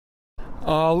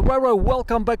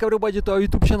Welcome back everybody to our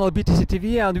YouTube channel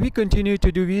BTCTV, and we continue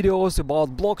to do videos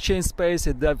about blockchain space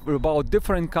and about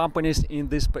different companies in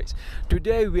this space.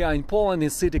 Today we are in Poland, in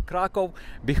city Krakow.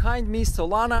 Behind me,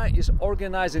 Solana is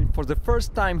organizing for the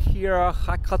first time here a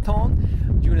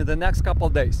hackathon during the next couple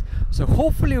of days. So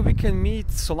hopefully we can meet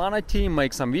Solana team,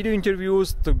 make some video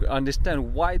interviews to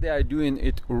understand why they are doing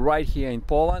it right here in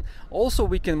Poland. Also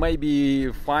we can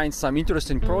maybe find some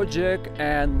interesting project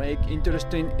and make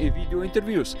interesting video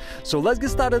interviews. So let's get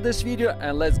started this video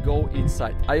and let's go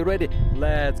inside. Are you ready?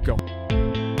 Let's go.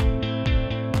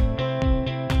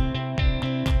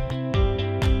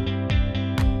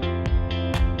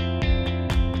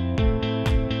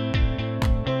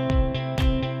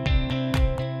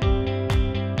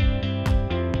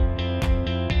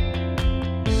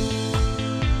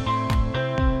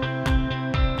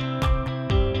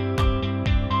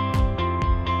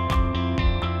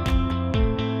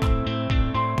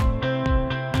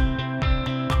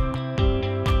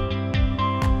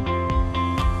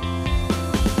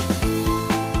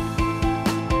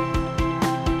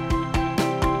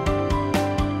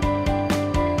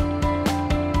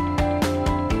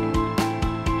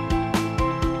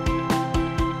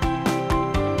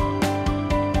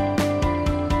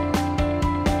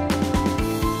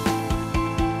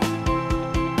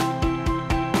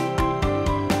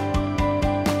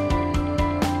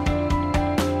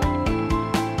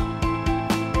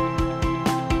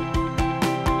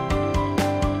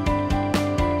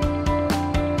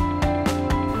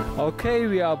 Okay,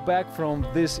 we are back from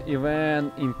this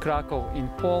event in Krakow in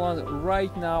Poland.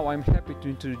 Right now I'm happy to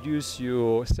introduce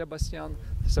you Sebastian.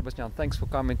 Sebastian, thanks for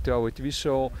coming to our TV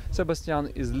show.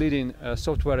 Sebastian is leading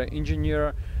software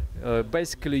engineer.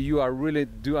 Basically you are really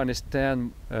do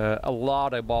understand a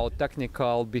lot about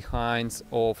technical behinds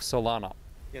of Solana.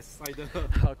 Yes, I do.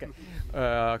 Okay,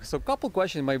 so couple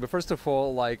questions maybe. First of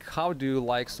all, like how do you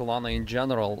like Solana in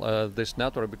general, this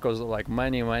network? Because like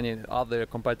many other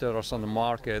competitors on the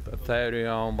market,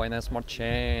 Ethereum, Binance Smart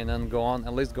Chain, and go on,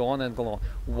 and let's go on and go on.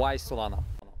 Why Solana?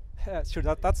 Yeah, sure,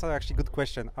 that's actually a good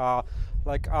question.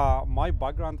 My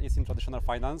background is in traditional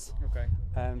finance. Okay.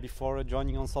 And before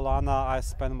joining on Solana, I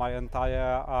spent my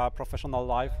entire professional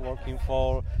life working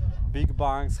for big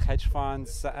banks, hedge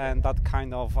funds, and that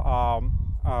kind of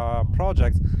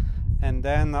projects. And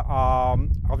then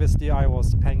obviously I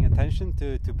was paying attention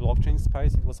to blockchain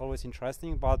space. It was always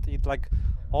interesting, but it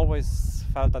always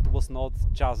felt that it was not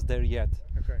just there yet.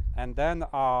 Okay. And then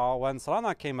when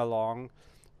Solana came along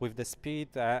with the speed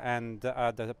and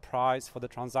the price for the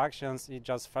transactions, it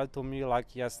just felt to me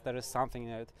like, yes, there is something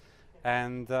in it.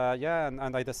 And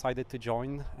and I decided to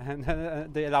join,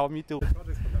 and they allowed me to.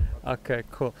 Okay,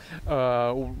 cool.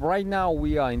 Right now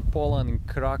we are in Poland, in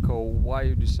Krakow. Why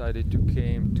you decided to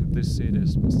came to this city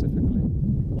specifically?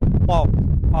 Well,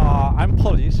 I'm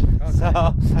Polish, okay.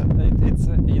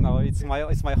 So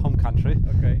it's my home country.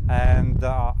 Okay. And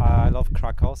I love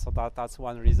Krakow, so that's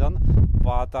one reason.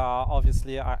 But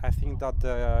obviously, I think that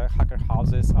the hacker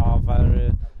houses are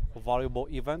very valuable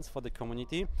events for the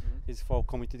community. It's for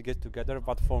community to get together,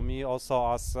 but for me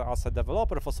also as a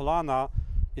developer for Solana,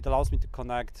 it allows me to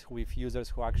connect with users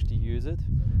who actually use it,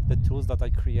 the tools that I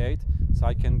create, so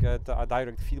I can get a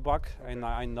direct feedback, and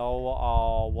I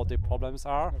know what the problems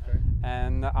are, okay.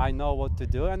 And I know what to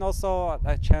do, and also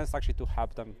a chance actually to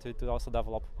help them to also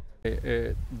develop.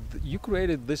 You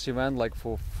created this event like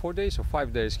for 4 days or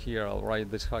 5 days here, right?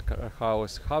 This hacker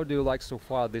house. How do you like so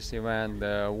far this event?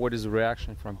 What is the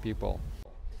reaction from people?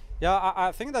 Yeah,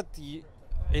 I think that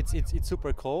it's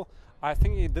super cool. I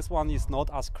think this one is not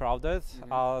as crowded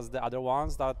as the other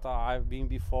ones that I've been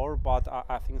before, but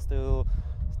I think still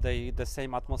the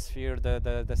same atmosphere,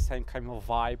 the same kind of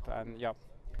vibe, and yeah.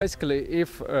 Basically,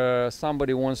 if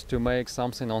somebody wants to make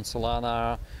something on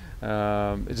Solana,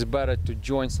 it's better to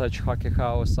join such hacking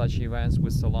house, such events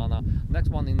with Solana. Next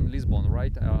one in Lisbon,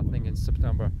 right? I think in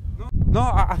September. No,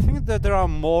 I think that there are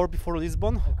more before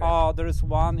Lisbon. Okay. There is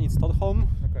one in Stockholm.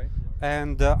 Okay.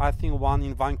 And I think one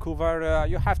in Vancouver.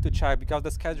 You have to check because the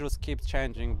schedules keep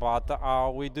changing, but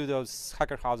we do those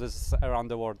hacker houses around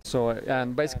the world. So,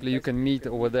 and basically you can meet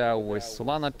over there with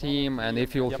Solana team, and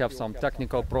if you have some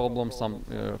technical problems, some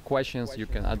questions, you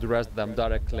can address them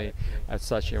directly at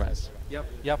such events.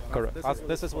 Yep, correct.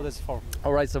 This is what it's for.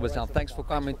 All right, Sebastian, thanks for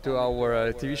coming to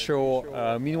our TV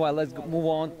show. Meanwhile, let's move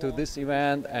on to this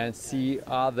event and see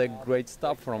other great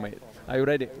stuff from it. Are you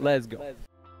ready? Let's go.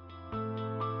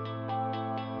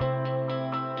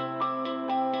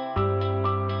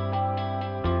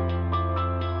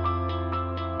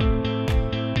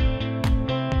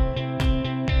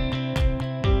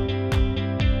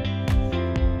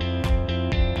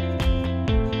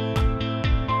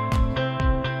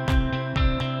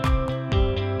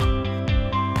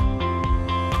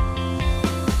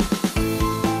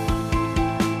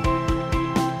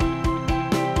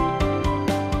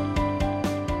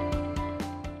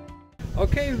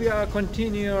 Okay, we are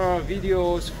continuing our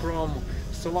videos from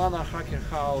Solana Hacking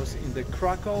House in the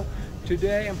Krakow.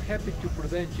 Today I'm happy to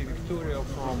present you Victoria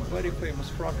from very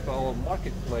famous Fractal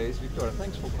marketplace. Victoria,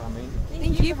 thanks for coming.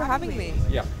 Thank you for having me.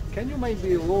 Yeah, can you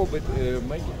maybe a little bit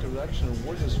make introduction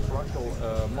what this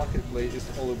Fractal marketplace is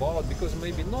all about? Because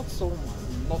maybe not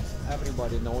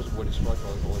everybody knows what this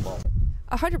Fractal is all about.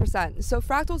 100%. So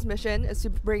Fractal's mission is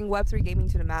to bring Web3 gaming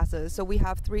to the masses. So we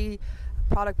have 3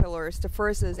 product pillars. The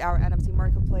first is our NFT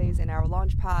marketplace and our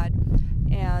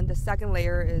launchpad, and the second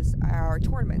layer is our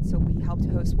tournament. So we help to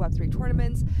host Web3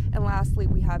 tournaments, and lastly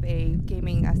we have a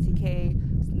gaming SDK,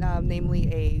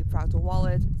 namely a Fractal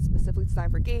wallet specifically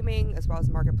designed for gaming, as well as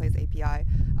marketplace API.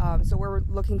 So we're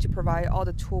looking to provide all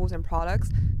the tools and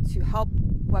products to help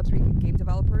Web3 game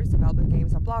developers develop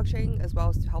games on blockchain, as well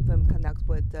as to help them connect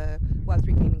with the Web3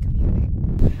 gaming community.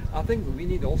 I think we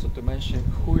need also to mention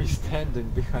who is standing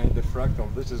behind the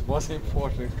Fractal. This is most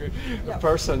important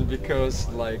person, because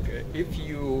like if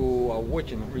you are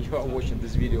watching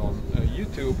this video on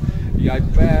YouTube, I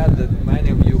bet that many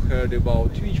of you heard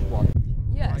about Twitch platform.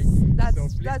 Yes, right?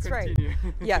 that's right.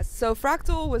 Yes, so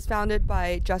Fractal was founded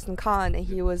by Justin Kan, and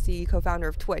he was the co-founder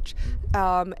of Twitch.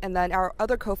 And then our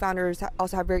other co-founders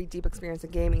also have very deep experience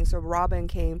in gaming. So Robin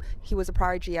he was a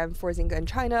prior GM for Zynga in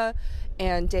China,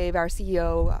 and Dave, our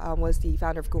CEO, was the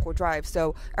founder of Google Drive.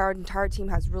 So our entire team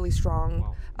has really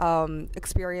strong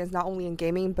experience, not only in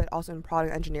gaming, but also in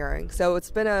product engineering. So it's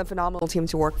been a phenomenal team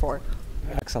to work for.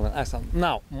 Excellent, excellent.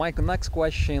 Now, my next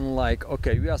question,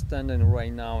 okay, we are standing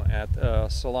right now at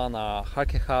Solana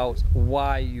Hacking House.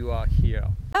 Why you are here?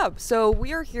 So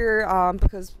we are here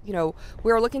because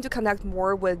we are looking to connect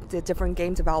more with the different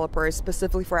game developers,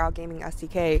 specifically for our gaming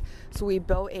SDK. So we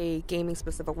built a gaming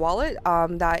specific wallet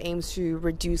that aims to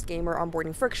reduce gamer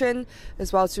onboarding friction,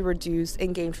 as well as to reduce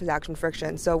in-game transaction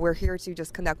friction. So we're here to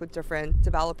just connect with different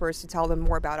developers to tell them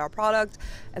more about our product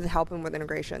and help them with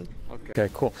integration. Okay,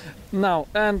 cool. Now,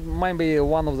 and maybe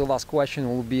one of the last questions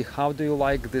will be, how do you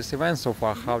like this event so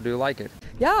far? How do you like it?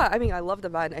 Yeah, I mean, I love the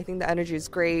event. I think the energy is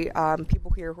great.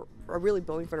 People here are really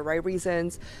building for the right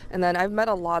reasons. And then I've met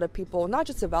a lot of people, not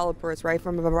just developers, right,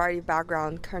 from a variety of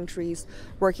background, countries,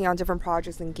 working on different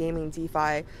projects in gaming,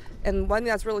 DeFi. And one thing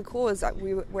that's really cool is that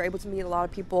we were able to meet a lot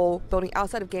of people building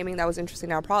outside of gaming that was interested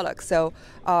in our products. So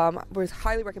we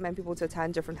highly recommend people to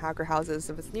attend different hacker houses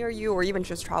if it's near you, or even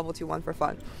just travel to one for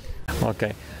fun.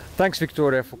 Okay. Thanks,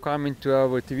 Victoria, for coming to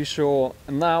our TV show.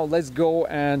 Now let's go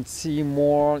and see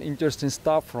more interesting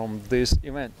stuff from this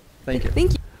event. Thank you.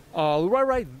 Thank you.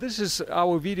 Right. This is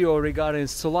our video regarding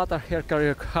Solana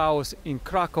Hacking House in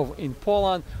Krakow in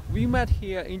Poland. We met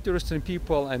here interesting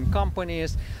people and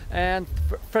companies. And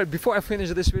before I finish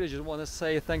this video, I just want to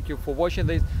say thank you for watching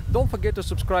this. Don't forget to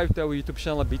subscribe to our YouTube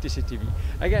channel BTCTV.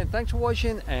 Again, thanks for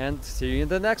watching, and see you in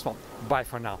the next one. Bye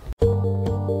for now.